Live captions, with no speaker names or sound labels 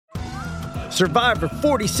Survivor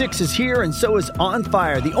 46 is here, and so is On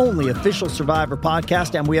Fire, the only official Survivor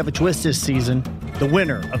podcast, and we have a twist this season. The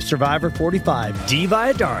winner of Survivor 45, Dee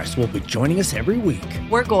Valladares, will be joining us every week.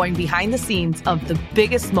 We're going behind the scenes of the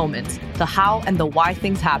biggest moments, the how and the why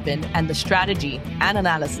things happen, and the strategy and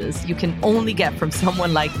analysis you can only get from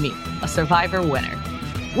someone like me, a Survivor winner.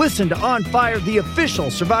 Listen to On Fire, the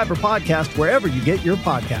official Survivor podcast, wherever you get your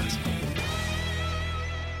podcast.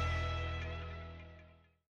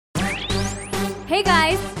 Hey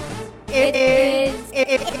guys, it's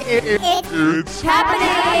happening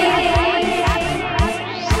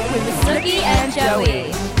with Snooki and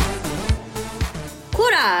Joey.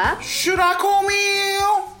 Kura. Should I call me?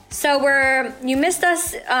 So you missed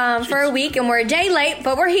us for a week, and we're a day late,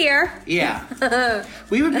 but we're here. Yeah.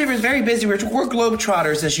 We've been very busy. We're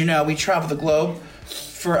globetrotters, as you know. We travel the globe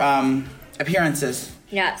for appearances.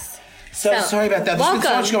 Yes. So sorry about that. There's been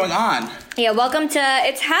so much going on. Yeah, welcome to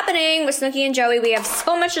It's Happening with Snooki and Joey. We have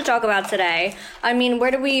so much to talk about today. I mean,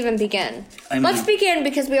 where do we even begin? Let's begin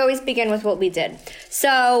because we always begin with what we did.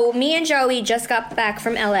 So, me and Joey just got back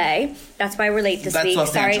from LA. That's why we're late this week.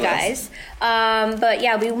 Los Sorry, Angeles. guys. But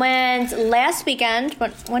yeah, we went last weekend.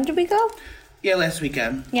 When did we go? Yeah, last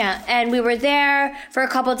weekend. Yeah, and we were there for a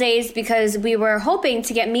couple days because we were hoping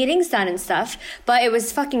to get meetings done and stuff, but it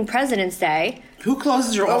was fucking President's Day. Who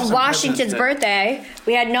closes your office on Washington's birthday.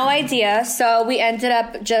 We had no idea, so we ended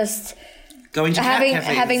up just going to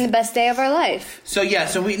having the best day of our life. So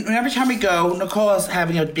yeah, every time we go, Nicole is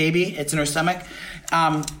having a baby. It's in her stomach.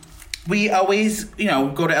 We always,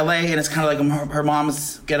 go to LA, and it's kind of like her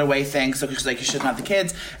mom's getaway thing. So she's like, you shouldn't have the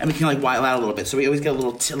kids, and we can wild out a little bit. So we always get a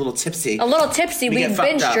little tipsy. A little tipsy. We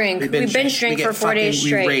binge drink. We binge drink for 4 days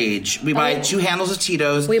straight. We rage. We buy 2 handles of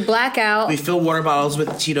Tito's. We black out. We fill water bottles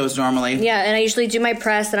with Tito's normally. Yeah, and I usually do my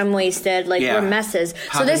press, and I'm wasted. We're messes.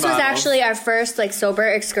 So this was actually our first sober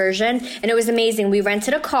excursion, and it was amazing. We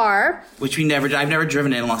rented a car, which I've never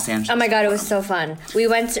driven in Los Angeles. Oh my god, it was so fun. We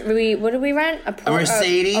went. What did we rent? A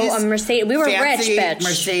Mercedes. Mercedes. We were fancy rich, bitch.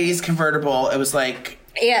 Mercedes convertible. It was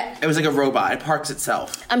yeah. It was like a robot. It parks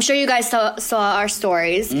itself. I'm sure you guys saw our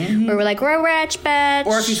stories. Mm-hmm. Where we're like, we're rich, bitch.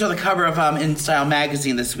 Or if you saw the cover of In Style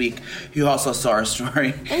magazine this week, you also saw our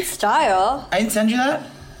story. In Style? I didn't send you that?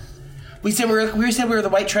 We said we were the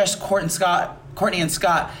white trash Courtney and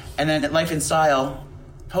Scott, and then Life in Style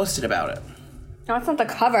posted about it. No, it's not the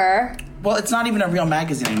cover. Well, it's not even a real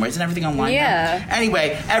magazine anymore. Isn't everything online? Yeah. Now?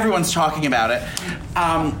 Anyway, everyone's talking about it.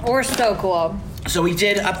 We're so cool. So we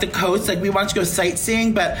did up the coast. We wanted to go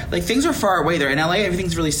sightseeing, but things are far away there. In LA,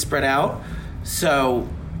 everything's really spread out. So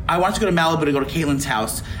I wanted to go to Malibu to go to Caitlin's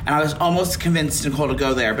house, and I was almost convinced Nicole to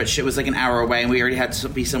go there, but shit was an hour away, and we already had to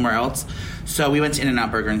be somewhere else. So we went to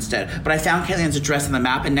In-N-Out Burger instead. But I found Caitlin's address on the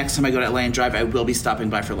map, and next time I go to LA and drive, I will be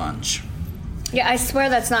stopping by for lunch. Yeah, I swear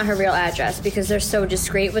that's not her real address because they're so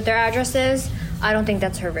discreet with their addresses. I don't think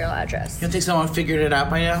that's her real address. You don't think someone figured it out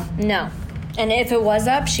by now? No. And if it was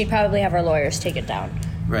up, she'd probably have her lawyers take it down.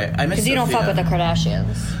 Right. I miss because you don't fuck with the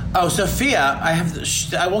Kardashians. Oh, Sophia,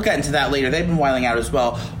 I will get into that later. They've been whiling out as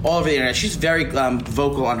well all over the internet. She's very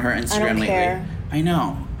vocal on her Instagram I don't lately. Care. I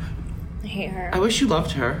know. I hate her. I wish you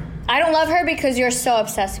loved her. I don't love her because you're so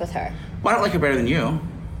obsessed with her. Well, I don't like her better than you.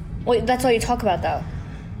 Well, that's all you talk about, though.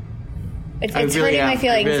 It's really hurting my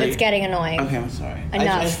feelings. It's getting annoying. Okay, I'm sorry.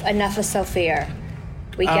 Enough of Sophia.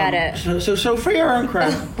 We get it. So Sophia and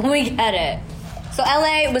crap. We get it. So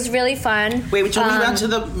LA was really fun. Wait, we went to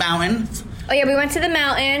the mountain. Oh yeah, we went to the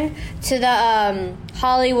mountain, to the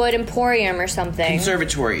Hollywood Emporium or something.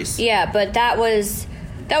 Conservatories. Yeah, but that was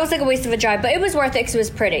a waste of a drive, but it was worth it because it was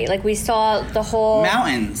pretty. We saw the whole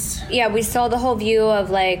mountains. Yeah, we saw the whole view of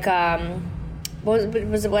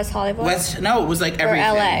was it West Hollywood? No, it was everything.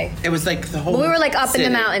 Or LA. It was the whole we were up city.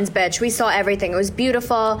 in the mountains, bitch. We saw everything. It was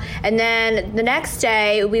beautiful. And then the next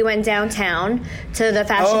day, we went downtown to the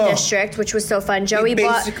fashion district, which was so fun. Joey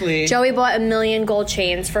bought $1 million gold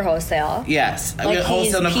chains for wholesale. Yes.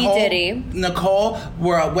 Wholesale. P. Diddy. Nicole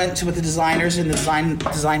went with the designers in the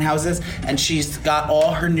design houses, and she's got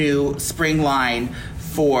all her new spring line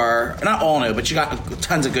for, not all new, but she got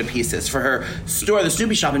tons of good pieces for her store, the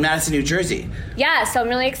Snoopy shop in Madison, New Jersey. Yeah, so I'm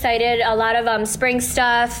really excited. A lot of spring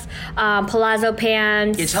stuff, palazzo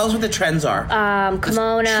pants. Yeah, tell us what the trends are.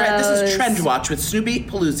 Kimonos. This is Trend Watch with Snoopy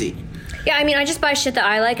Paloozie. Yeah, I mean, I just buy shit that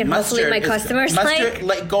I like, and hopefully my customers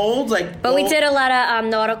like. Gold, But we did a lot of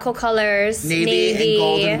nautical colors. Navy and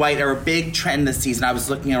gold and white are a big trend this season. I was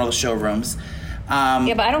looking at all the showrooms.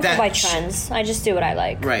 Yeah, but I don't go by trends. I just do what I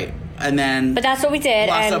like. Right. And then, but that's what we did.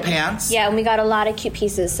 Lasso pants. Yeah, and we got a lot of cute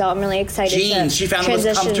pieces, so I'm really excited. Jeans. She found the most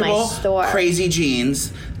comfortable, crazy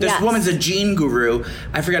jeans. This woman's a jean guru.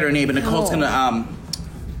 I forgot her name, but Nicole's gonna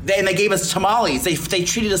They gave us tamales. They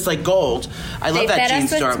treated us like gold. I love that jean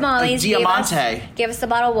store. They fed us with tamales. Diamante. Gave us a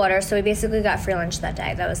bottle of water, so we basically got free lunch that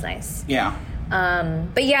day. That was nice. Yeah.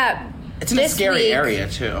 But yeah. It's in a scary area,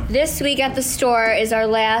 too. This week at the store is our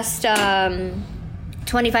last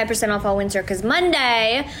 25% off all winter, because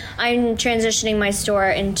Monday I'm transitioning my store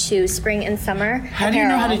into spring and summer How do you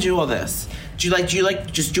know how to do all this? Do you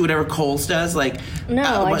like just do whatever Kohl's does? Like, no,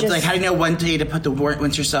 how do you know when day to put the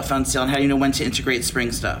winter stuff on sale, and how do you know when to integrate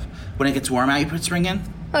spring stuff? When it gets warm out, you put spring in?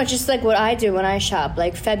 Oh, just like what I do when I shop.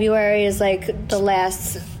 Like February is like the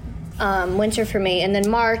last winter for me, and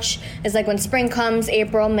then March is like when spring comes,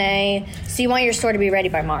 April, May. So you want your store to be ready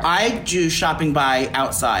by March. I do shopping by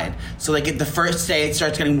outside. So like the first day it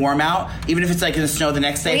starts getting warm out, even if it's like in the snow the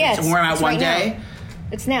next day, if it's warm out one day. Now.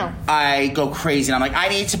 It's now. I go crazy, and I'm like, I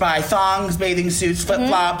need to buy thongs, bathing suits,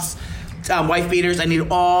 flip-flops, wife beaters. I need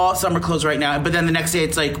all summer clothes right now. But then the next day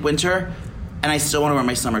it's like winter, and I still want to wear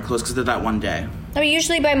my summer clothes because of that one day. I mean,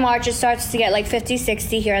 usually by March it starts to get like 50,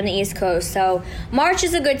 60 here on the East Coast. So March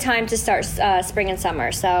is a good time to start spring and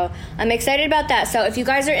summer. So I'm excited about that. So if you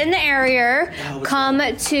guys are in the area, come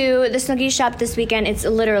to the Snooki shop this weekend. It's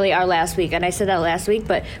literally our last weekend. I said that last week,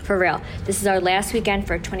 but for real, this is our last weekend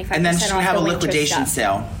for 25% off. And then she's going to have a liquidation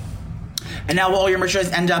sale. And now will all your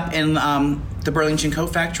merchandise end up in the Burlington Coat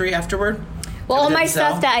Factory afterward? Well, all my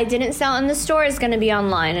stuff that I didn't sell in the store is going to be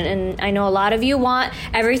online. And I know a lot of you want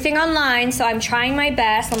everything online, so I'm trying my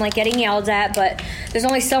best. I'm like getting yelled at, but there's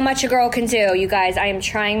only so much a girl can do, you guys. I am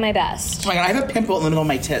trying my best. Oh my God, I have a pimple in the middle of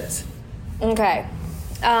my tits. Okay.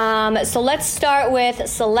 So let's start with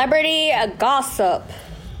celebrity gossip.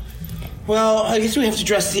 Well, I guess we have to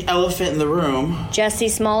address the elephant in the room. Jussie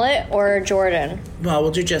Smollett or Jordan? Well,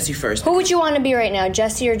 we'll do Jussie first. Who would you want to be right now,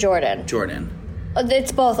 Jussie or Jordan? Jordan.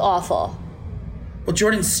 It's both awful. Well,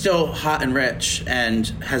 Jordan's still hot and rich and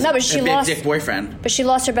has a big dick boyfriend. But she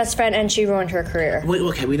lost her best friend and she ruined her career.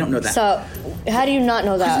 Okay, we don't know that. So, how do you not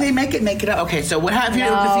know that? Because they make it up. Okay, so what have you?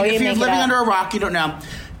 If you're living under a rock, you don't know.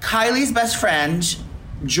 Kylie's best friend,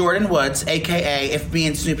 Jordan Woods, a.k.a. if me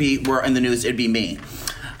and Snoopy were in the news, it'd be me,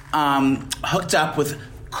 hooked up with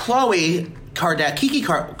Coco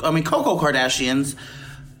Kardashian's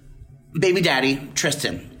baby daddy,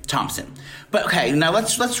 Tristan Thompson. But okay, now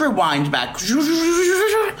let's rewind back. The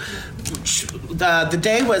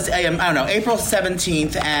day was April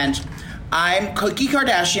 17th, and I'm Kourtney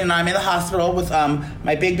Kardashian, and I'm in the hospital with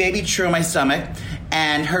my big baby True in my stomach,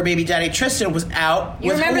 and her baby daddy Tristan was out.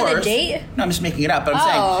 You remember the date? No, I'm just making it up. But I'm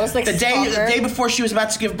saying it was like the day before she was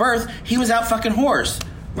about to give birth, he was out fucking whores,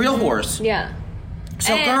 real whores. Yeah.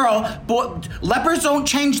 So, lepers don't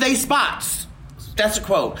change they spots. That's a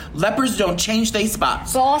quote. Lepers don't change they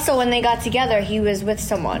spots. But also, when they got together, he was with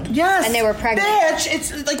someone. Yes. And they were pregnant. Bitch,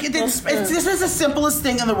 this is the simplest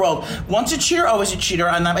thing in the world. Once a cheater, always a cheater.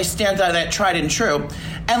 And I stand by that tried and true.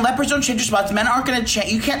 And lepers don't change their spots. Men aren't going to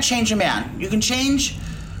change. You can't change a man. You can change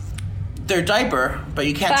their diaper, but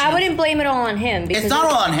you can't. But I wouldn't blame it all on him. Because it's not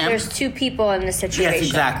all on him. There's two people in this situation. Yes,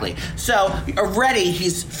 exactly. So already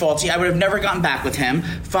he's faulty. I would have never gotten back with him.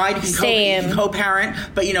 Fine, you can co-parent,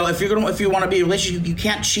 but if you want to be in a relationship, you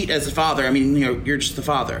can't cheat as a father. I mean, you're just the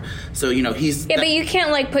father. So he's but you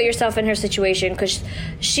can't put yourself in her situation because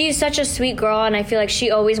she's such a sweet girl, and I feel like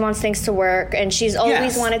she always wants things to work, and she's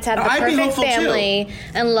always wanted to have the perfect family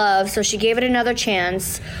and love. So she gave it another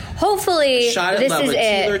chance. Hopefully, this is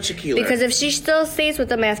it. Because if she still stays with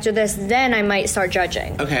them after this, then I might start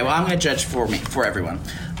judging. Okay, well, I'm going to judge for everyone.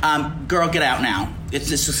 Girl, get out now. It's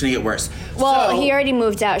just going to get worse. Well, he already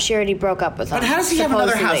moved out. She already broke up with him. But how does he have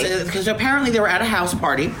another house? Because apparently they were at a house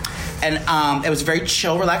party, and it was very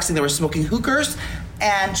chill, relaxing. They were smoking hookers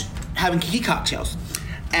and having kiki cocktails.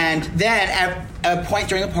 And then at a point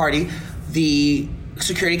during the party, the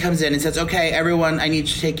security comes in and says, okay, everyone, I need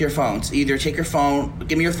you to take your phones. Either take your phone,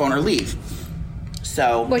 give me your phone, or leave.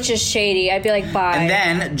 So, which is shady. I'd be like, bye. And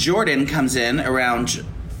then Jordan comes in around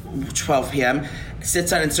 12 p.m., sits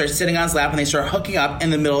down and starts sitting on his lap, and they start hooking up in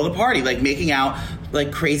the middle of the party, making out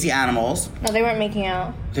like crazy animals. No, they weren't making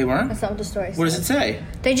out. They weren't? That's not what the story said. What does it say?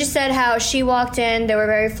 They just said how she walked in, they were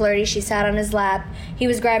very flirty, she sat on his lap, he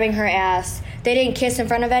was grabbing her ass. They didn't kiss in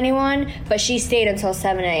front of anyone, but she stayed until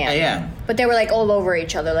 7 a.m. Yeah. But they were all over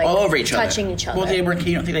each other, touching each other. Well, you don't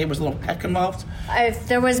think there was a little peck involved? If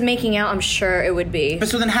there was making out, I'm sure it would be. But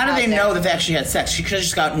so then how do they know that they actually had sex? She could have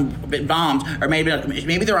just gotten bombed, or maybe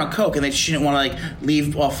they were on coke and she didn't want to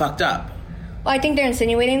leave all fucked up. Well, I think they're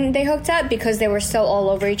insinuating they hooked up because they were so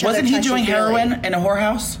all over each other. Wasn't he doing heroin in a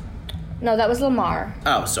whorehouse? No, that was Lamar.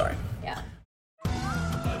 Oh, sorry. Yeah.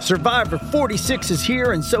 Survivor 46 is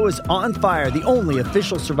here, and so is On Fire, the only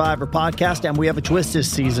official Survivor podcast, and we have a twist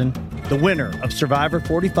this season. The winner of Survivor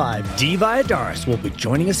 45, Dee Valladares, will be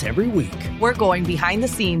joining us every week. We're going behind the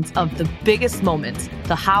scenes of the biggest moments,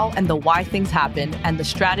 the how and the why things happen, and the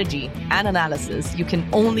strategy and analysis you can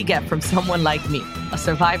only get from someone like me, a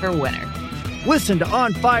Survivor winner. Listen to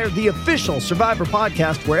On Fire, the official Survivor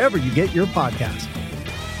podcast, wherever you get your podcast.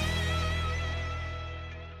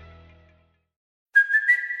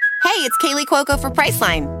 Hey, it's Kaylee Cuoco for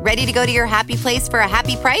Priceline. Ready to go to your happy place for a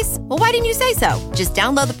happy price? Well, why didn't you say so? Just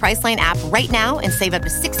download the Priceline app right now and save up to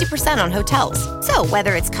 60% on hotels. So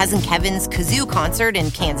whether it's Cousin Kevin's Kazoo Concert in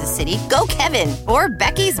Kansas City, go Kevin, or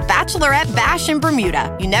Becky's Bachelorette Bash in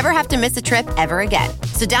Bermuda, you never have to miss a trip ever again.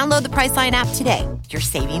 So download the Priceline app today. Your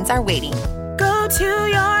savings are waiting. Go to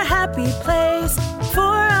your happy place for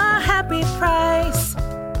a happy price.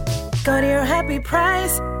 Go to your happy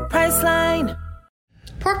price, Priceline.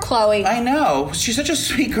 Poor Chloe. I know. She's such a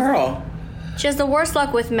sweet girl. She has the worst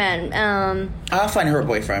luck with men. I'll find her a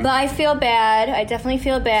boyfriend. But I feel bad. I definitely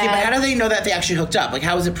feel bad. Yeah, but how do they know that they actually hooked up? Like,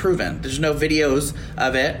 how is it proven? There's no videos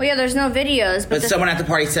of it. Well, yeah, there's no videos. But someone at the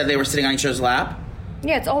party said they were sitting on each other's lap?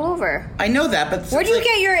 Yeah, it's all over. I know that, but... Where do you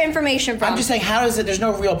get your information from? I'm just saying, how is it... There's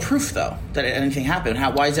no real proof, though, that anything happened.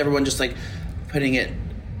 Why is everyone just, like, putting it...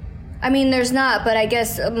 I mean, there's not, but I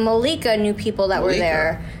guess Malika knew people that were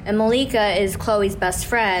there. And Malika is Chloe's best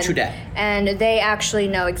friend. True dat. And they actually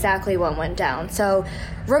know exactly what went down. So,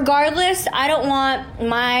 regardless, I don't want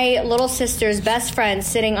my little sister's best friend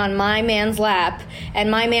sitting on my man's lap and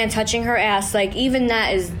my man touching her ass. Like, even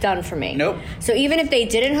that is done for me. Nope. So, even if they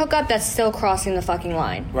didn't hook up, that's still crossing the fucking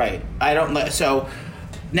line. Right. I don't... So,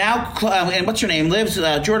 now... and what's her name?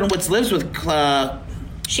 Jordan Woods lives with...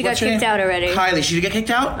 She got kicked out already. Kylie. She did get kicked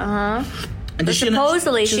out? Uh-huh. And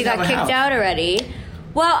supposedly she got kicked out already.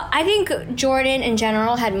 Well, I think Jordan in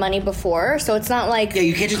general had money before, so it's not like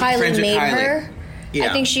you can't just Kylie made Kylie. her. Yeah.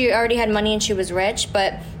 I think she already had money and she was rich,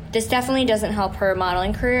 but this definitely doesn't help her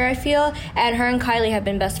modeling career, I feel. And her and Kylie have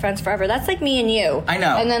been best friends forever. That's like me and you. I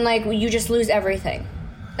know. And then like you just lose everything.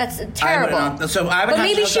 That's terrible. But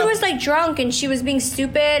maybe she was like drunk and she was being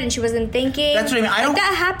stupid and she wasn't thinking. That's what I mean.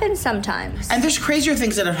 That happens sometimes. And there's crazier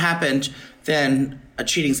things that have happened than a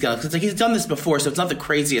cheating scandal. Because it's like he's done this before, so it's not the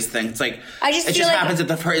craziest thing. It's like it just happens that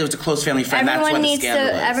it was a close family friend. That's what the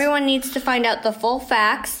scandal is. Everyone needs to find out the full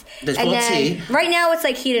facts. There's full tea. Right now it's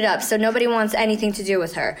like heated up, so nobody wants anything to do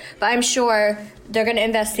with her. But I'm sure they're going to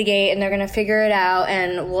investigate and they're going to figure it out,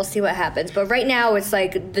 and we'll see what happens. But right now it's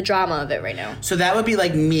like the drama of it right now. So that would be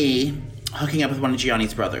like me hooking up with one of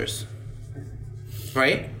Gianni's brothers,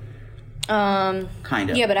 right? Kind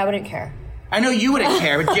of. Yeah, but I wouldn't care. I know you wouldn't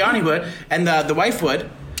care, but Gianni would, and the wife would.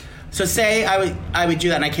 So say I would do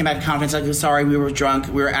that, and I came back to conference like, sorry, we were drunk,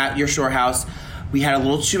 we were at your shore house, we had a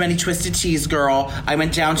little too many twisted teas, girl. I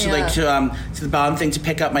went down to to the bottom thing to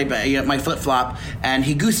pick up my flip flop, and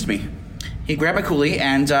he goosed me. He grabbed my coolie,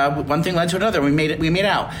 and one thing led to another. We made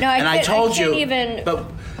out. No,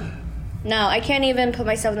 I can't even put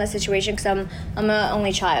myself in that situation because I'm an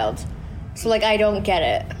only child, so like I don't get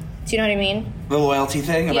it. Do you know what I mean? The loyalty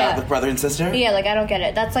thing about the brother and sister? Yeah, like I don't get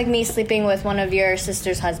it. That's like me sleeping with one of your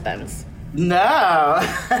sister's husbands. No.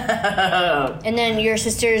 And then your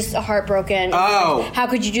sister's heartbroken. Oh. How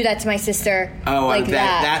could you do that to my sister? Oh, like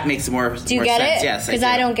that makes more sense. Do you get it? Yes, because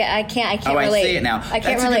I don't get. I can't relate. I see it now. I can't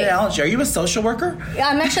That's relate. A good analogy. Are you a social worker? Yeah,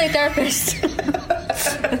 I'm actually a therapist.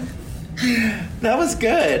 That was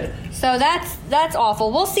good. So that's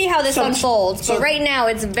awful. We'll see how this unfolds. But right now,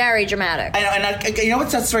 it's very dramatic. I know, and you know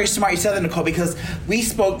what's that's very smart. You said that, Nicole, because we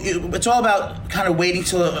spoke. It's all about kind of waiting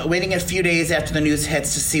a few days after the news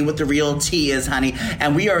hits to see what the real tea is, honey.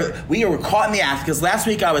 And we are caught in the act because last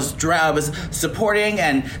week I was supporting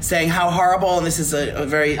and saying how horrible and this is a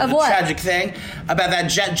very tragic thing about that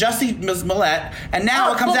Jussie Smollett, and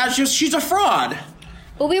now it comes out she's a fraud.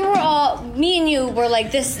 But we were all, me and you were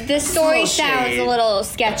like, this story sounds a little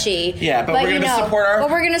sketchy. Yeah, but we're going to support our...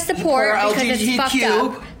 But we're going to support because it's fucked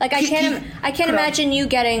up. Like, I can't imagine you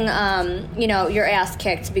getting, your ass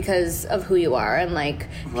kicked because of who you are and, like,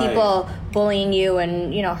 people bullying you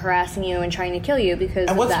and, harassing you and trying to kill you because of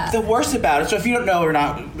that. And what's the worst about it, so if you don't know or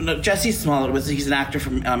not, Jussie Smollett, he's an actor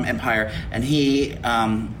from Empire, and he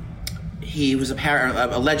was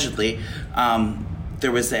allegedly,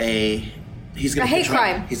 there was he's going to hate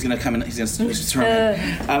crime. He's going to come in. He's going to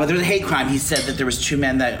but there was a hate crime. He said that there was two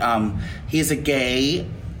men that he is a gay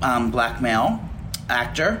black male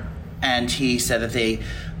actor, and he said that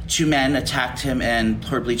 2 men attacked him and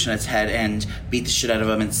poured bleach on his head and beat the shit out of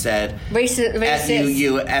him and said racist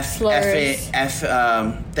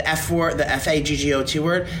the F word, the FAGGOT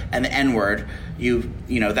word, and the N word.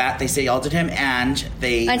 That they say yelled at him, and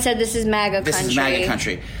said this is MAGA country. This is MAGA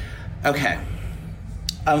country. Okay.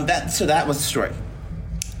 That was the story.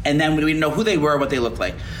 And then we didn't know who they were, what they looked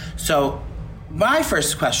like. So my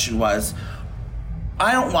first question was,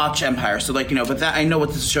 I don't watch Empire, so but that I know what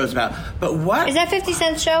this show's about. But what is that 50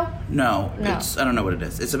 Cent's show? No. I don't know what it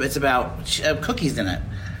is. It's about cookies in it.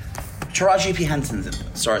 Taraji P. Henson's in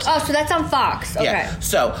it. Stars. Oh, so that's on Fox. Okay. Yeah.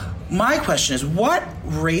 So my question is, what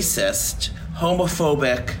racist,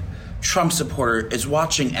 homophobic Trump supporter is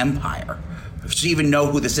watching Empire to even know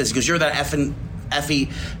who this is? Because you're that effing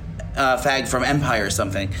fag from Empire or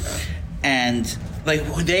something, and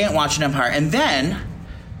they ain't watching Empire. And then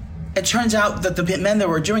it turns out that the men that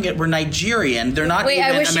were doing it were Nigerian. They're not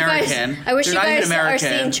even American. I wish you guys are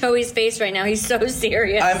seeing Joey's face right now. He's so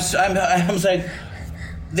serious. I'm like,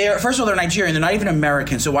 first of all, they're Nigerian. They're not even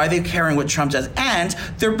American. So why are they caring what Trump does? And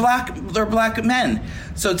they're black. They're black men.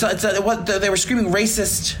 So they were screaming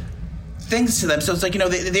racist things to them. So it's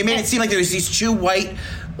they made it seem like there was these 2 white.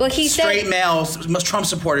 Straight males, Trump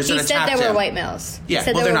supporters that attacked him. He said they were white males. Yeah,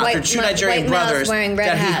 they're not. They're 2 Nigerian brothers wearing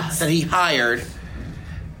red hats that he hired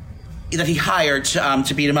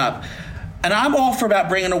to beat him up. And I'm all for about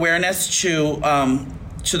bringing awareness to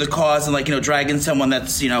the cause and dragging someone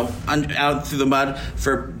that's out through the mud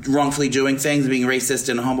for wrongfully doing things, being racist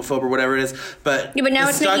and homophobe or whatever it is. But now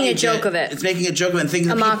it's making a joke of it. It's making a joke of it, and thinking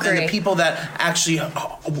a mockery. And the people that actually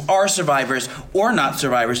are survivors or not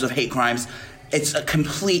survivors of hate crimes. It's a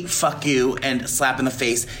complete fuck you and slap in the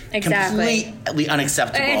face. Exactly. Completely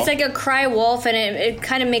unacceptable. It's like a cry wolf, and it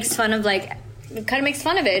kind of makes fun of it.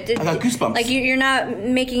 I got goosebumps. You're not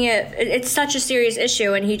making it. It's such a serious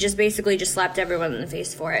issue, and he just basically slapped everyone in the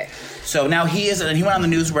face for it. So now he went on the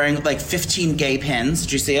news wearing 15 gay pins.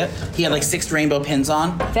 Did you see it? He had 6 rainbow pins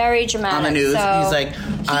on. Very dramatic. On the news. So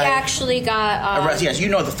he's he actually got yes, you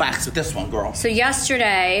know the facts with this one, girl. So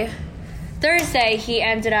Thursday, he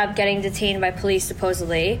ended up getting detained by police,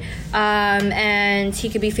 supposedly, and he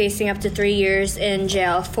could be facing up to 3 years in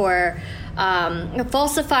jail for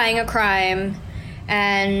falsifying a crime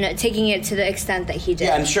and taking it to the extent that he did.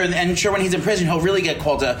 Yeah, I'm sure when he's in prison, he'll really get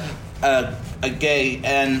called a gay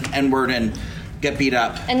N-word and get beat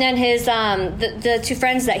up. And then his the 2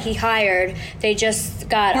 friends that he hired, they just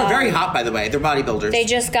got... They're very hot, by the way. They're bodybuilders. They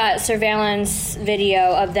just got surveillance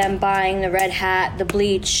video of them buying the red hat, the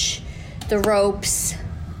bleach, the ropes.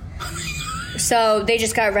 So they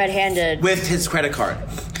just got red-handed with his credit card.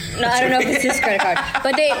 No, I don't know if it's his credit card,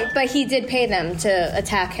 but he did pay them to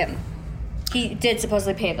attack him. He did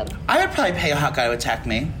supposedly pay them. I would probably pay a hot guy to attack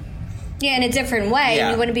me. Yeah, in a different way. Yeah.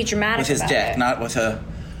 And you wouldn't be dramatic with his dick, not with so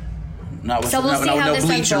we'll see how this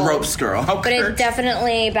bleach and ropes, girl. But it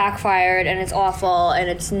definitely backfired, and it's awful, and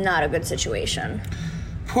it's not a good situation.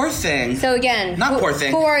 Poor thing. So again, poor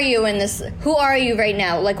thing. Who are you in this? Who are you right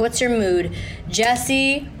now? What's your mood,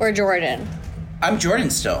 Jesse or Jordan? I'm Jordan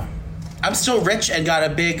still. I'm still rich and got a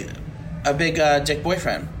big dick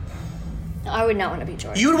boyfriend. I would not want to be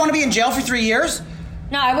Jordan. You would want to be in jail for 3 years?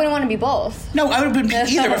 No, I wouldn't want to be both. No, I wouldn't be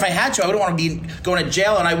either if I had to. I wouldn't want to be going to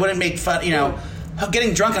jail, and I wouldn't make fun.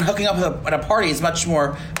 Getting drunk and hooking up at a party is much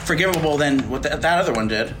more forgivable than what that other one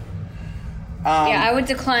did. Yeah, I would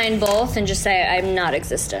decline both and just say I'm not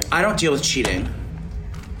existent. I don't deal with cheating.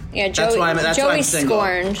 Yeah, Joey's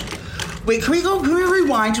scorned. Wait, can we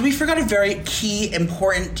rewind? We forgot a very key,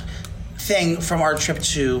 important thing from our trip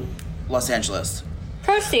to Los Angeles.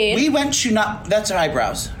 Proceed. We went to that's our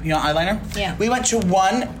eyebrows. Eyeliner? Yeah. We went to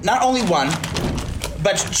not only one,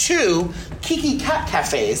 but 2 Kiki cat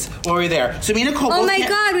cafes while we were there. So me and Nicole Oh my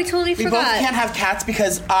God, we totally forgot. We both can't have cats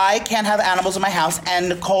because I can't have animals in my house and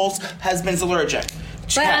Nicole's husband's allergic.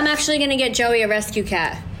 But I'm actually going to get Joey a rescue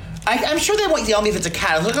cat. I'm sure they won't yell me if it's a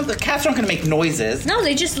cat. Look, the cats aren't going to make noises. No,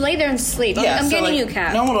 they just lay there and sleep. Yeah, I'm getting you a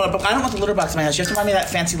cat. No, but I don't want the litter box in my house. You have to buy me that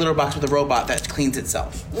fancy litter box with a robot that cleans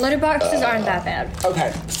itself. Litter boxes aren't that bad.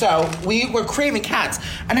 Okay, so we were craving cats.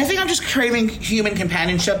 And I think I'm just craving human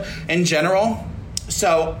companionship in general.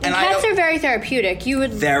 So, and cats are very therapeutic.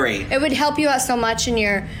 It would help you out so much in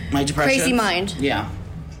my crazy mind. Yeah.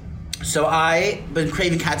 So I've been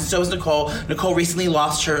craving cats, and so has Nicole. Nicole recently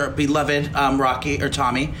lost her beloved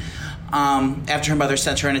Tommy. After her mother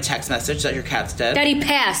sent her in a text message that your cat's dead. That he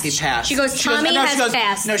passed. He passed. She goes, Tommy has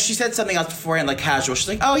passed. No, she said something else beforehand, casual. She's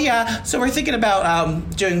like, oh yeah, so we're thinking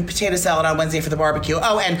about doing potato salad on Wednesday for the barbecue.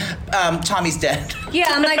 Oh, and Tommy's dead. Yeah,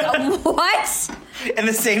 I'm like, what? in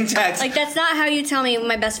the same text. Like, that's not how you tell me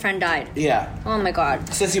my best friend died. Yeah. Oh my God.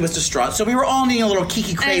 Sissy was distraught. So we were all needing a little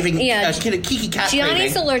Kiki craving. Kiki cat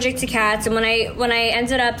Gianni's craving. allergic to cats, and when I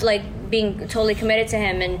ended up like being totally committed to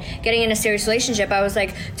him and getting in a serious relationship, I was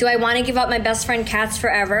like, do I want to give up my best friend cats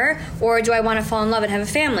forever, or do I want to fall in love and have a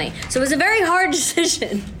family? So it was a very hard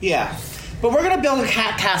decision. Yeah. But we're going to build a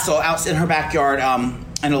cat castle out in her backyard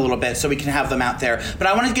in a little bit, so we can have them out there. But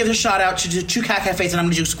I want to give a shout out to two cat cafes, and I'm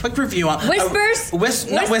going to do a quick review on Whispers.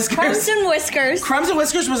 Not Whiskers. Crumbs and Whiskers. Crumbs and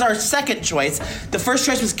Whiskers was our second choice. The first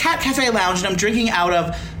choice was Cat Cafe Lounge, and I'm drinking out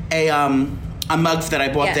of a mug that I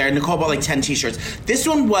bought there. Nicole bought like 10 t-shirts. This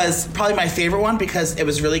one was probably my favorite one because it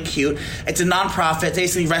was really cute. It's a nonprofit. They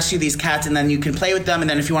basically rescue these cats, and then you can play with them, and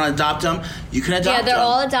then if you want to adopt them, you can adopt them. Yeah, they're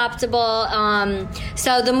all adoptable.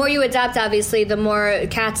 So the more you adopt, obviously, the more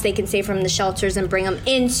cats they can save from the shelters and bring them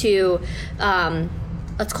into,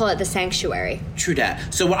 let's call it the sanctuary. True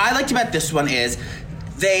that. So what I liked about this one is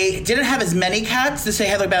they didn't have as many cats. They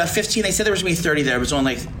had like about 15. They said there was going to be 30 there. It was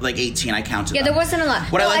only like 18. I counted them. There wasn't a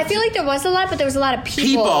lot. I feel like there was a lot, but there was a lot of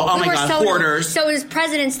people. Oh my God, hoarders. So it was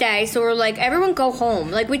President's Day, so we're like, everyone go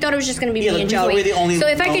home. Like, we thought it was just going to be me and Joey. We were the only, so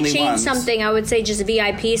if I could change ones. something, I would say just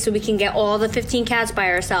VIP so we can get all the 15 cats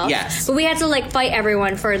by ourselves. Yes. But we had to like fight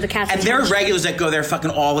everyone for the cats. And there are regulars that go there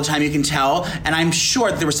fucking all the time, you can tell. And I'm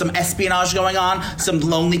sure there was some espionage going on. Some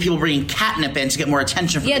lonely people bringing catnip in to get more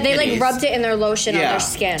attention from the they kitties. like rubbed it in their lotion on their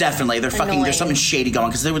skin. Definitely. There's something shady going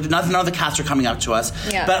because none of the cats were coming up to us.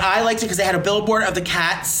 Yeah. But I liked it because they had a billboard of the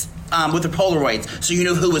cats with the Polaroids, so you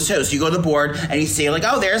knew who was who. So you go to the board and you see like,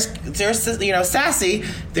 oh, there's Sassy,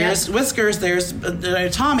 there's Whiskers, there's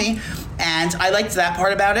Tommy, and I liked that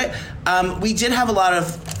part about it. We did have a lot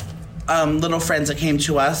of little friends that came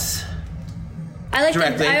to us. I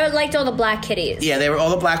liked all the black kitties. Yeah, they were all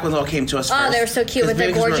the black ones all came to us first. Oh, they were so cute with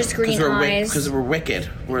their gorgeous green eyes. Because we're wicked.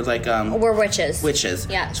 We're like we're witches. Witches.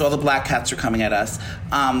 Yeah. So all the black cats are coming at us.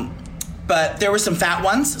 But there were some fat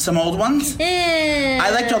ones, some old ones.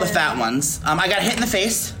 I liked all the fat ones. I got hit in the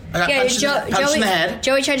face. I got punched in the head.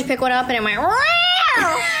 Joey tried to pick one up and it went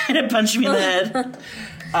and it punched me in the head.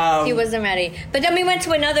 He wasn't ready. But then we went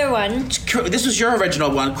to another one. This was your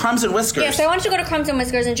original one, Crumbs and Whiskers. Yeah, so I wanted to go to Crumbs and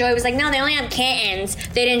Whiskers, and Joey was like, no, they only have kittens.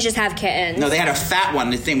 They didn't just have kittens. No, they had a fat one.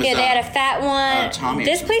 His name was... Yeah, they had a fat one. Tommy.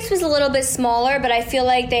 This place was a little bit smaller, but I feel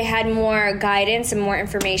like they had more guidance and more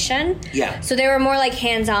information. Yeah. So they were more like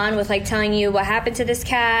hands-on with like telling you what happened to this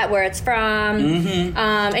cat, where it's from. Mm-hmm.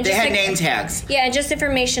 And they just, had name tags. Yeah, and just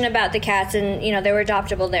information about the cats, and they were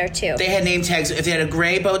adoptable there too. They had name tags. If they had a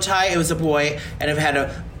gray bow tie, it was a boy, and if it had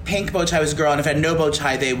a pink bow tie, it was a girl, and if it had no bow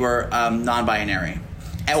tie, they were non-binary,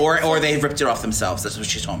 or they ripped it off themselves. That's what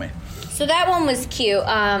she told me. So that one was cute.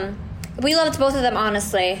 We loved both of them,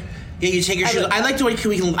 honestly. Yeah, you take your shoes. I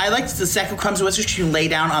liked the second Crumbs and Whiskers. You can lay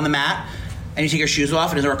down on the mat and you take your shoes off,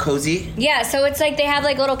 and it's more cozy. Yeah, so it's like they have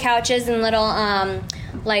like little couches and little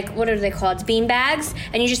like, what are they called? Bean bags.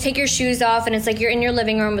 And you just take your shoes off, and it's like you're in your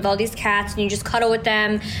living room with all these cats, and you just cuddle with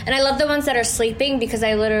them. And I love the ones that are sleeping because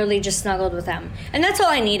I literally just snuggled with them. And that's all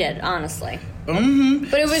I needed, honestly.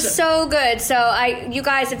 Mm-hmm. But it was so good. So you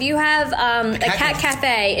guys, if you have a cat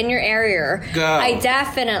cafe in your area, go. I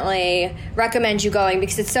definitely recommend you going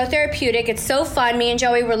because it's so therapeutic. It's so fun. Me and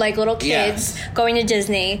Joey were like little kids going to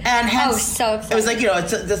Disney. And hence, so excited. It was like,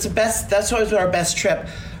 that's the best. That's always been our best trip.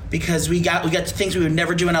 Because we got to things we would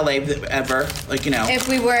never do in LA ever, like if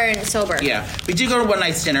we weren't sober. Yeah, we did go to one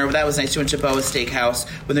night's dinner. That was nice. We went to Boa's Steakhouse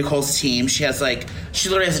with Nicole's team. She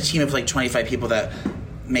literally has a team of like 25 people that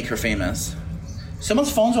make her famous.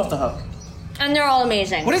 Someone's phone's off the hook, and they're all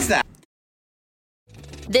amazing. What is that?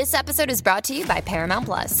 This episode is brought to you by Paramount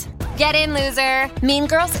Plus. Get in, loser! Mean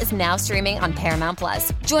Girls is now streaming on Paramount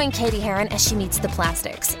Plus. Join Katie Heron as she meets the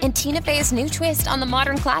plastics in Tina Fey's new twist on the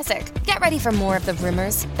modern classic. Get ready for more of the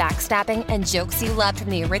rumors, backstabbing, and jokes you loved from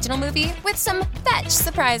the original movie with some fetch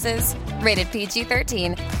surprises. Rated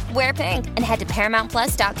PG-13. Wear pink and head to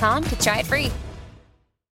ParamountPlus.com to try it free.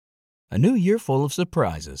 A new year full of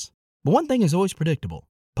surprises. But one thing is always predictable.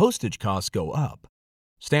 Postage costs go up.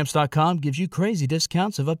 Stamps.com gives you crazy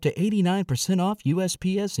discounts of up to 89% off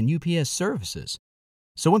USPS and UPS services.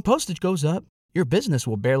 So when postage goes up, your business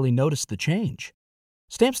will barely notice the change.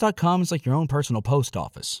 Stamps.com is like your own personal post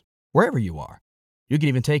office, wherever you are. You can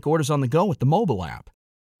even take orders on the go with the mobile app.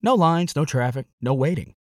 No lines, no traffic, no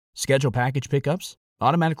waiting. Schedule package pickups,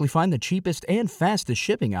 automatically find the cheapest and fastest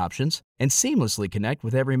shipping options, and seamlessly connect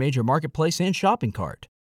with every major marketplace and shopping cart.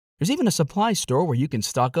 There's even a supply store where you can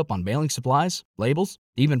stock up on mailing supplies, labels,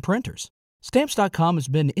 even printers. Stamps.com has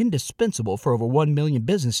been indispensable for over 1 million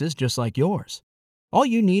businesses just like yours. All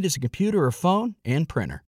you need is a computer or phone and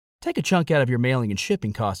printer. Take a chunk out of your mailing and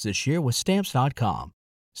shipping costs this year with Stamps.com.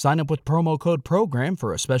 Sign up with promo code PROGRAM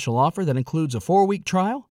for a special offer that includes a 4-week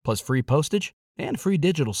trial, plus free postage and free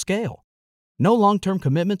digital scale. No long-term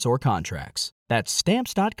commitments or contracts. That's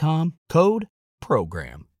Stamps.com, code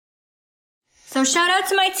PROGRAM. So shout out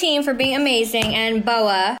to my team for being amazing, and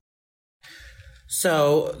Boa.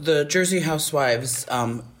 So the Jersey Housewives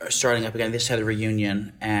are starting up again. They just had a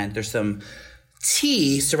reunion, and there's some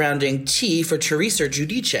tea surrounding tea for Teresa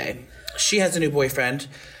Giudice. She has a new boyfriend.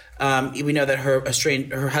 We know that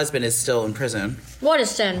her husband is still in prison. What a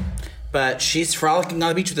sin. But she's frolicking on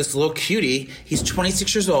the beach with this little cutie. He's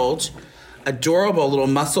 26 years old. Adorable little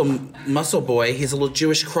muscle boy. He has a little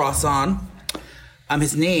Jewish cross on.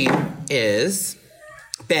 His name is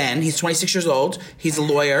Ben. He's 26 years old. He's a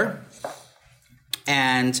lawyer.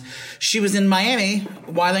 And she was in Miami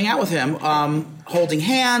wilding out with him, holding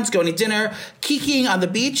hands, going to dinner, kikiing on the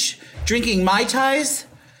beach, drinking Mai Tais.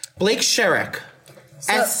 Blake Sherrick.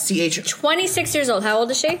 So, SCH. 26 years old. How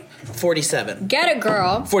old is she? 47. Get it,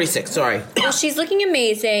 girl. 46, sorry. Well, she's looking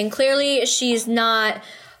amazing. Clearly, she's not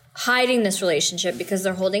hiding this relationship because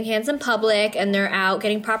they're holding hands in public and they're out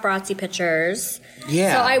getting paparazzi pictures.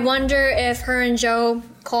 Yeah. So I wonder if her and Joe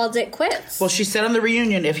called it quits. Well, she said on the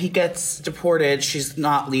reunion if he gets deported, she's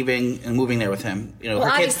not leaving and moving there with him. You know, well,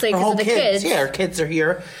 her obviously, kids, because of the kids. Yeah, her kids are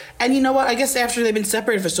here. And you know what? I guess after they've been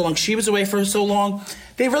separated for so long, she was away for so long,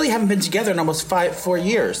 they really haven't been together in almost 4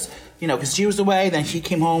 years. You know, because she was away, then she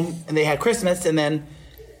came home, and they had Christmas, and then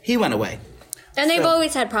he went away. And they've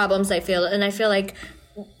always had problems, I feel. And I feel like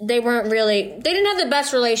they didn't have the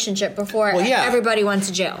best relationship before everybody went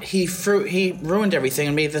to jail. He ruined everything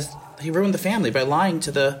and he ruined the family by lying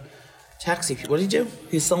to the taxi people. What did he do?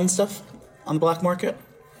 He was selling stuff on the black market?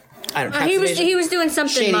 I don't know. He was doing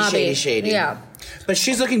something shady. Yeah. But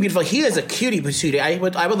she's looking beautiful. He is a cutie patootie.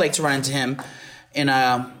 I would like to run into him in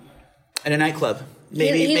a nightclub.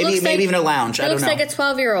 Maybe even a lounge. I don't know. He looks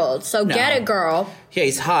like a 12-year-old. So get it, girl. Yeah,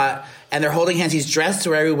 he's hot. And they're holding hands. He's dressed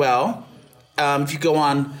very well. If you go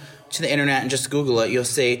on to the internet and just Google it, you'll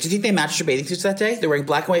see. Do you think they matched their bathing suits that day? They're wearing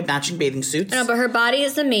black and white matching bathing suits. No, but her body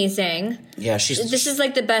is amazing. Yeah, this is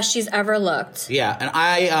like the best she's ever looked. Yeah,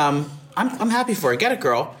 and I'm happy for her. Get it,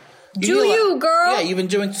 girl. You, girl? Yeah, you've been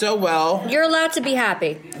doing so well. You're allowed to be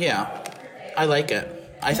happy. Yeah, I like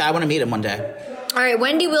it. I want to meet him one day. All right,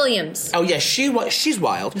 Wendy Williams. Oh yeah, she's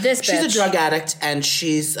wild. She's a drug addict, and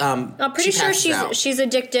she's I'm pretty sure she's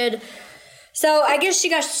addicted. So I guess she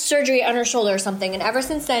got surgery on her shoulder or something, and ever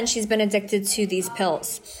since then she's been addicted to these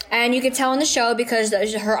pills. And you could tell in the show because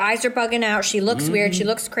her eyes are bugging out. She looks weird. She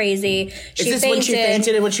looks crazy. Is this when she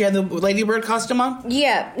fainted when she had the Ladybird costume on?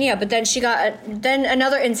 Yeah. But then then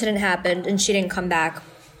another incident happened, and she didn't come back.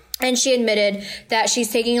 And she admitted that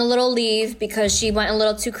she's taking a little leave because she went a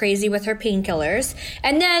little too crazy with her painkillers.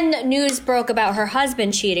 And then news broke about her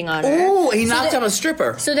husband cheating on her. Oh, he knocked up a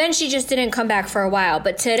stripper. So then she just didn't come back for a while.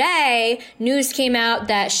 But today, news came out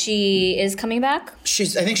that she is coming back. I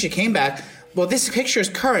think she came back. Well, this picture is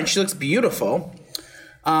current. She looks beautiful.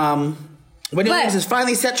 Wendy Williams is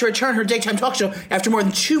finally set to return her daytime talk show after more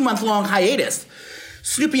than 2-month-long hiatus.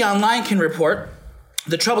 Snoopy Online can report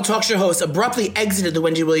the Trouble Talk Show host abruptly exited the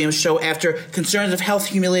Wendy Williams show after concerns of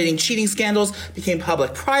health-humiliating cheating scandals became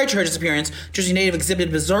public. Prior to her disappearance, Jersey native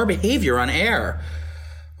exhibited bizarre behavior on air.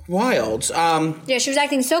 Wild. Yeah, she was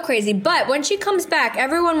acting so crazy. But when she comes back,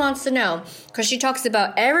 everyone wants to know, because she talks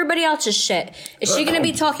about everybody else's shit. Is she going to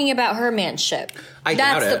be talking about her man's shit?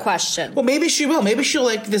 That's the question. Well, maybe she will. Maybe she'll,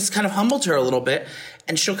 this kind of humbled her a little bit.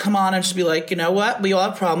 And she'll come on and just be like, you know what? We all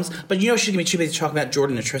have problems. But she's going to be too busy talking about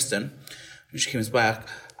Jordan and Tristan. She comes back.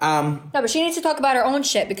 No, but she needs to talk about her own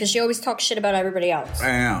shit because she always talks shit about everybody else.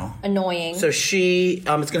 I know. Annoying. So she, it's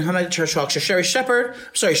going to come out to her talk show.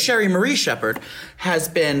 Sherry Marie Shepherd has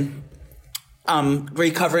been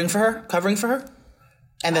covering for her.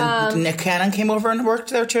 And then Nick Cannon came over and worked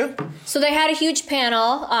there too. So they had a huge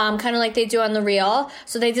panel, kind of like they do on The Real.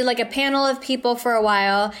 So they did a panel of people for a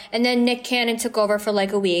while. And then Nick Cannon took over for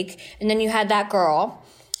a week. And then you had that girl.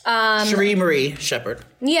 Sherry Marie Shepherd.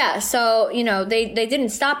 Yeah, so, they didn't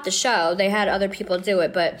stop the show. They had other people do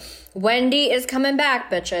it, but Wendy is coming back,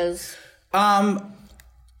 bitches.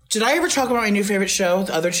 Did I ever talk about my new favorite show,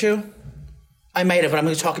 the other two? I might have, but I'm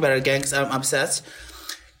going to talk about it again because I'm obsessed.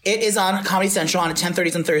 It is on Comedy Central on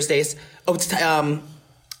 10:30s on Thursdays.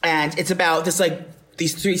 And it's about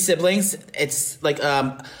these 3 siblings. It's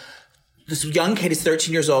this young kid is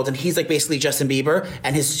 13 years old, and he's like basically Justin Bieber,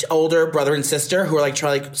 and his older brother and sister, who are like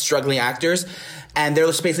struggling actors, and they're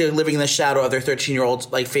just basically living in the shadow of their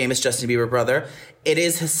 13-year-old like famous Justin Bieber brother. It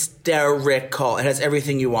is hysterical. It has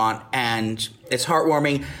everything you want, and it's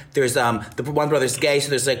heartwarming. There's the one brother's gay, so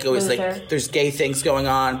there's like always like there's gay things going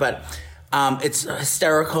on, but it's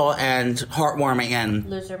hysterical and heartwarming and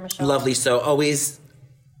lovely. So I always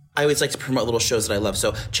like to promote little shows that I love.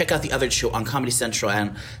 So check out the other show on Comedy Central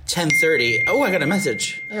and 10:30. Oh, I got a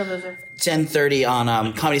message. You're a loser. 10:30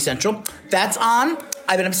 on Comedy Central. That's on.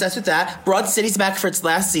 I've been obsessed with that. Broad City's back for its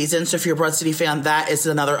last season. So if you're a Broad City fan, that is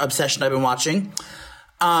another obsession I've been watching.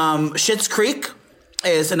 Schitt's Creek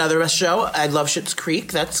is another show. I love Schitt's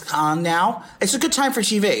Creek. That's on now. It's a good time for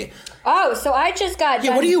TV. Oh, so I just got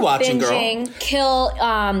done what are you watching, binging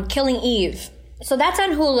Killing Eve. So that's on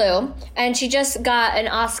Hulu, and she just got an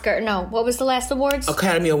Oscar. No, what was the last awards?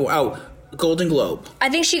 Academy Award. Oh, Golden Globe. I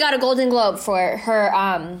think she got a Golden Globe for her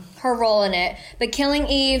role in it. But Killing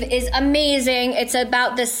Eve is amazing. It's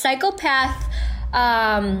about this psychopath,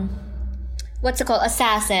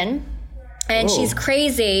 assassin, and she's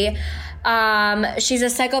crazy. She's a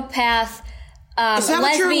psychopath, is that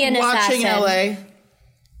lesbian what you're watching assassin.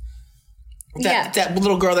 in LA? That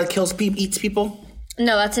little girl that eats people?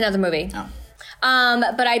 No, that's another movie. Oh.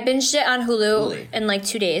 But I binged it on Hulu in like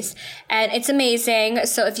 2 days, and it's amazing.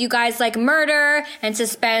 So if you guys like murder and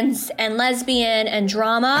suspense and lesbian and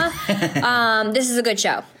drama, this is a good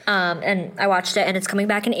show. And I watched it, and it's coming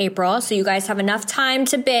back in April, so you guys have enough time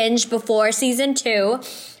to binge before season 2.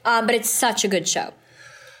 But it's such a good show.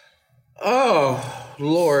 Oh,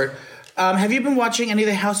 Lord. Have you been watching any of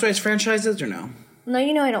the Housewives franchises or no? No,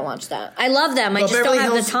 you know I don't watch that. I love them. I just don't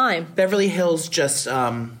have the time. Beverly Hills just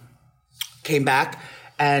came back,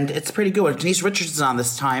 and it's pretty good. Denise Richards is on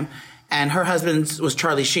this time, and her husband was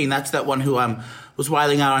Charlie Sheen. That's that one who was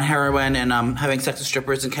wilding out on heroin and having sex with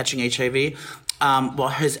strippers and catching HIV. Well,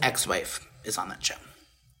 his ex-wife is on that show.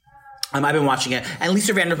 I've been watching it, and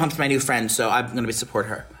Lisa Vanderpump's my new friend, so I'm going to support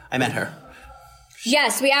her. I met her.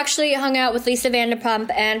 Yes, we actually hung out with Lisa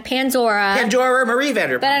Vanderpump and Pandora. Marie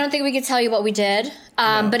Vanderpump. But I don't think we could tell you what we did.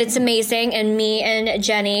 No. But it's amazing, and me and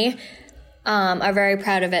Jenny are very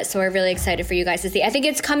proud of it, so we're really excited for you guys to see. I think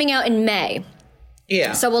it's coming out in May.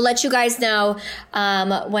 Yeah. So we'll let you guys know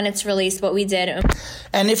when it's released what we did.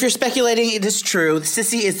 And if you're speculating, it is true.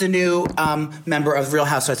 Sissy is the new member of Real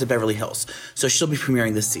Housewives of Beverly Hills. So she'll be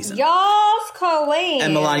premiering this season. Yes, Colleen.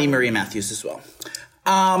 And Melanie Marie Matthews as well.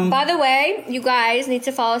 By the way, you guys need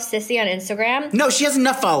to follow Sissy on Instagram. No, she has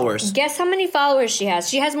enough followers. Guess how many followers she has?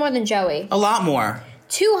 She has more than Joey. A lot more.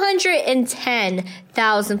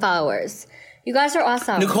 210,000 followers. You guys are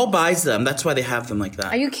awesome. Nicole buys them. That's why they have them like that.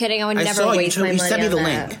 Are you kidding? I would never waste my money on that. You sent me the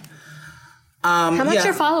link. How much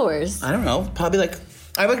are followers? I don't know. Probably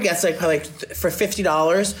I would guess probably for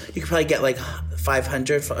 $50, you could probably get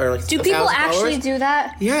 500 or Do people actually do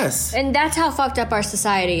that? Yes. And that's how fucked up our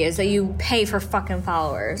society is, that you pay for fucking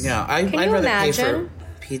followers. Yeah, I'd rather pay for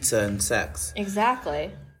pizza and sex.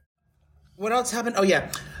 Exactly. What else happened? Oh,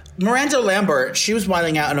 yeah. Miranda Lambert, she was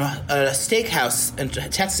wilding out in a steakhouse in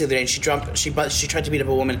Texas the other day, and she tried to beat up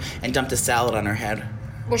a woman and dumped a salad on her head.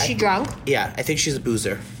 Was she drunk? Yeah, I think she's a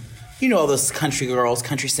boozer. You know all those country girls,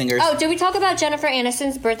 country singers. Oh, did we talk about Jennifer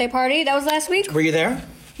Aniston's birthday party? That was last week? Were you there?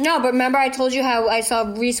 No, but remember I told you how I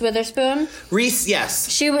saw Reese Witherspoon? Reese, yes.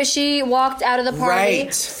 She walked out of the party,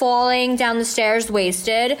 falling down the stairs,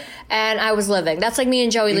 wasted, and I was living. That's like me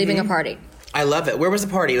and Joey leaving a party. I love it. Where was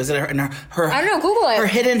the party? Was it in her I don't know. Google it. Her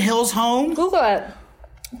Hidden Hills home? Google it.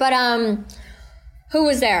 But, who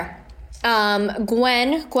was there?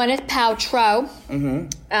 Gwyneth Paltrow.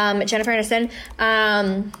 Jennifer Aniston.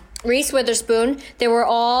 Reese Witherspoon. They were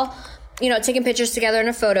all, taking pictures together in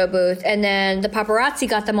a photo booth. And then the paparazzi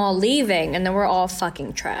got them all leaving. And then we're all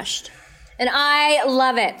fucking trashed. And I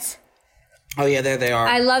love it. Oh, yeah, there they are.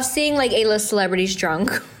 I love seeing, A-list celebrities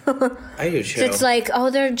drunk. I do, too. It's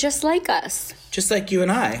they're just like us. Just like you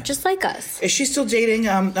and I. Just like us. Is she still dating?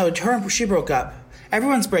 She broke up.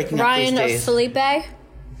 Everyone's breaking up these days. Ryan Felipe?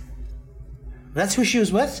 That's who she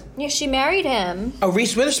was with? Yeah, she married him. Oh,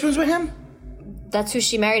 Reese Witherspoon's with him? That's who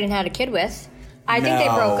she married and had a kid with. I think they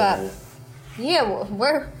broke up. Yeah,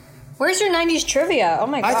 where's your 90s trivia? Oh,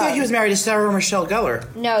 my God. I thought he was married to Sarah Michelle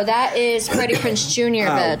Gellar. No, that is Freddie Prinze Jr.,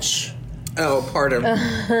 bitch. Oh, pardon.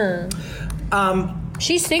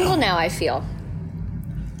 She's single now, I feel.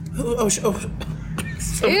 Ew,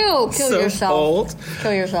 kill yourself. Old.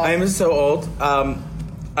 Kill yourself. I am so old. I'm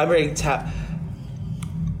ready to tap.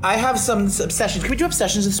 I have some obsessions. Can we do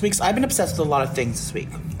obsessions this week? I've been obsessed with a lot of things this week.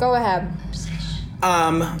 Go ahead.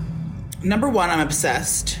 Number one, I'm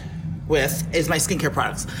obsessed with is my skincare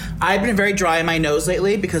products. I've been very dry in my nose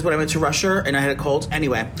lately because when I went to Russia and I had a cold.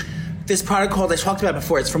 Anyway, this product called, I talked about it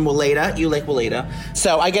before, it's from Weleda. You like Weleda.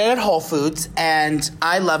 So I get it at Whole Foods, and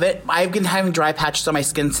I love it. I've been having dry patches on my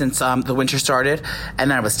skin since the winter started,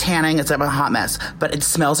 and then I was tanning. It's like a hot mess. But it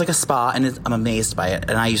smells like a spa, and I'm amazed by it.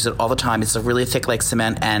 And I use it all the time. It's really thick like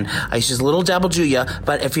cement, and I use a little dabble Julia.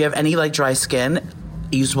 But if you have any like dry skin,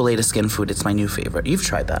 use Weleda Skin Food. It's my new favorite. You've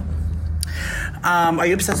tried that. Are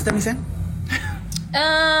you obsessed with anything?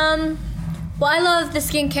 Well, I love the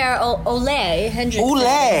skincare Olay Hendrickson.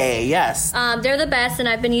 Olay, yes. They're the best, and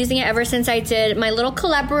I've been using it ever since I did my little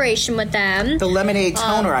collaboration with them. The lemonade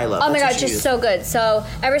toner I love. Oh my god, just so good. So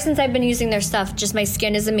ever since I've been using their stuff, just my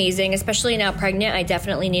skin is amazing, especially now pregnant. I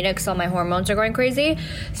definitely need it because all my hormones are going crazy.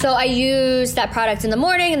 So I use that product in the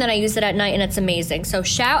morning, and then I use it at night, and it's amazing. So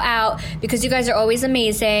shout out, because you guys are always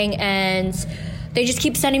amazing, and they just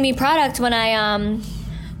keep sending me product when I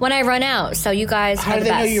run out. So you guys How are do the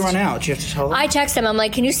they know best. you run out? Do you have to tell them? I text them. I'm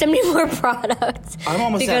like, can you send me more product? I'm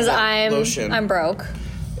almost because out of that lotion. I'm broke.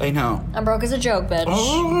 I know. I'm broke as a joke, bitch.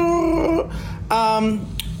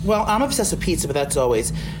 Well, I'm obsessed with pizza, but that's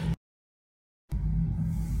always.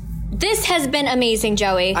 This has been amazing,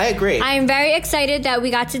 Joey. I agree. I am very excited that we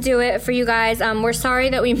got to do it for you guys. We're sorry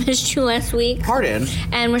that we missed you last week. Pardon.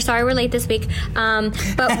 And we're sorry we're late this week.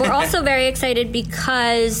 But we're also very excited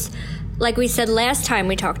because, like we said last time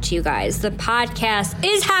we talked to you guys, the podcast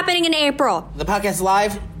is happening in April. The podcast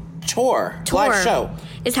live live show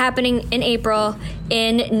is happening in April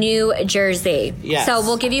in New Jersey. Yes. So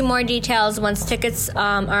we'll give you more details once tickets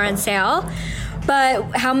are on sale.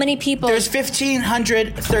 But how many people? There's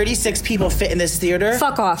 1,536 people fit in this theater.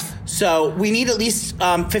 Fuck off. So we need at least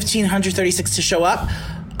 1,536 to show up.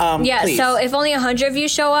 Yeah, please. so if only 100 of you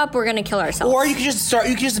show up, we're gonna kill ourselves. Or you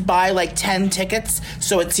could just buy like 10 tickets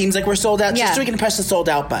so it seems like we're sold out, just so we can press the sold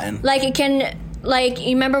out button. Like it can, like,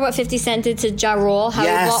 you remember what 50 Cent did to Ja Rule? How he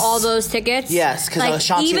bought all those tickets? Yes, because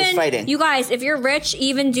Ashanti was fighting. You guys, if you're rich,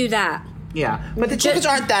 even do that. Yeah, but the tickets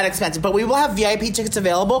aren't that expensive. But we will have VIP tickets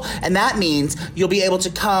available, and that means you'll be able to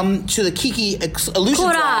come to the Kiki Illusions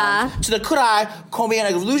Lounge, to the Kurai Korean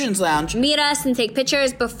Illusions Lounge. Meet us and take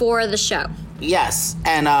pictures before the show. Yes,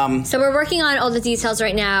 and so we're working on all the details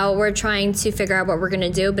right now. We're trying to figure out what we're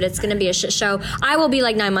gonna do, but it's gonna be a shit show. I will be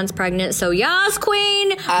like 9 months pregnant, so yes,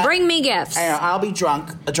 queen, bring me gifts. I know, I'll be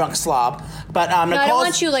drunk, a drunk slob. But no, I don't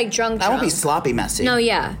want you like drunk. I won't be sloppy messy. No,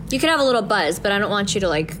 yeah, you can have a little buzz, but I don't want you to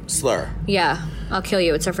like slur. Yeah. I'll kill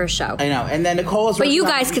you. It's our first show. I know. And then Nicole is working But you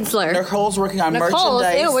guys can slur. Nicole's working on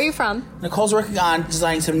merchandise. Ew, where are you from? Nicole's working on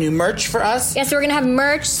designing some new merch for us. Yeah, so we're going to have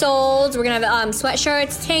merch sold. We're going to have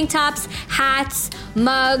sweatshirts, tank tops, hats,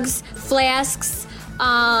 mugs, flasks,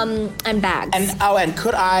 and bags. And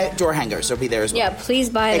Could I door hangers will be there as well. Yeah, please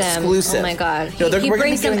buy them. Exclusive. Oh my God. No, he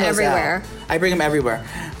brings them everywhere. I bring them everywhere.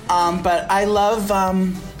 But I love,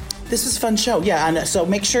 this was a fun show. Yeah, and so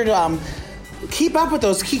make sure to keep up with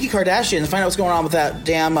those Kiki Kardashians. Find out what's going on with that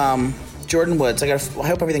damn Jordan Woods. I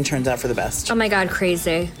hope everything turns out for the best. Oh my God,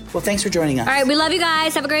 crazy. Well, thanks for joining us. All right, we love you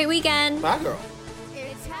guys. Have a great weekend. Bye, girl.